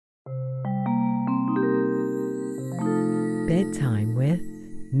Bedtime with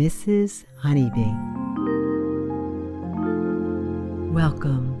Mrs. Honeybee.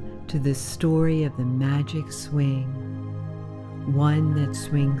 Welcome to the story of the magic swing, one that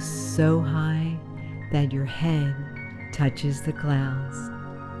swings so high that your head touches the clouds.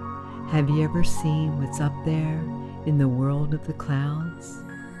 Have you ever seen what's up there in the world of the clouds?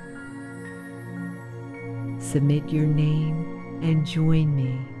 Submit your name and join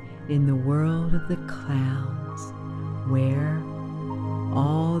me in the world of the clouds, where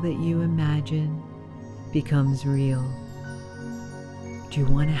all that you imagine becomes real. Do you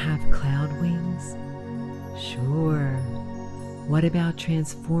want to have cloud wings? Sure. What about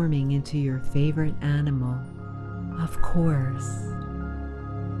transforming into your favorite animal? Of course.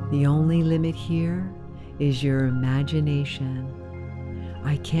 The only limit here is your imagination.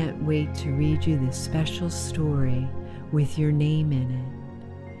 I can't wait to read you this special story with your name in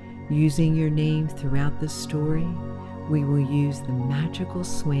it. Using your name throughout the story, we will use the magical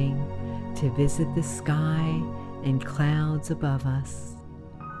swing to visit the sky and clouds above us.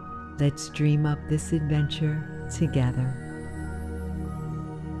 Let's dream up this adventure together.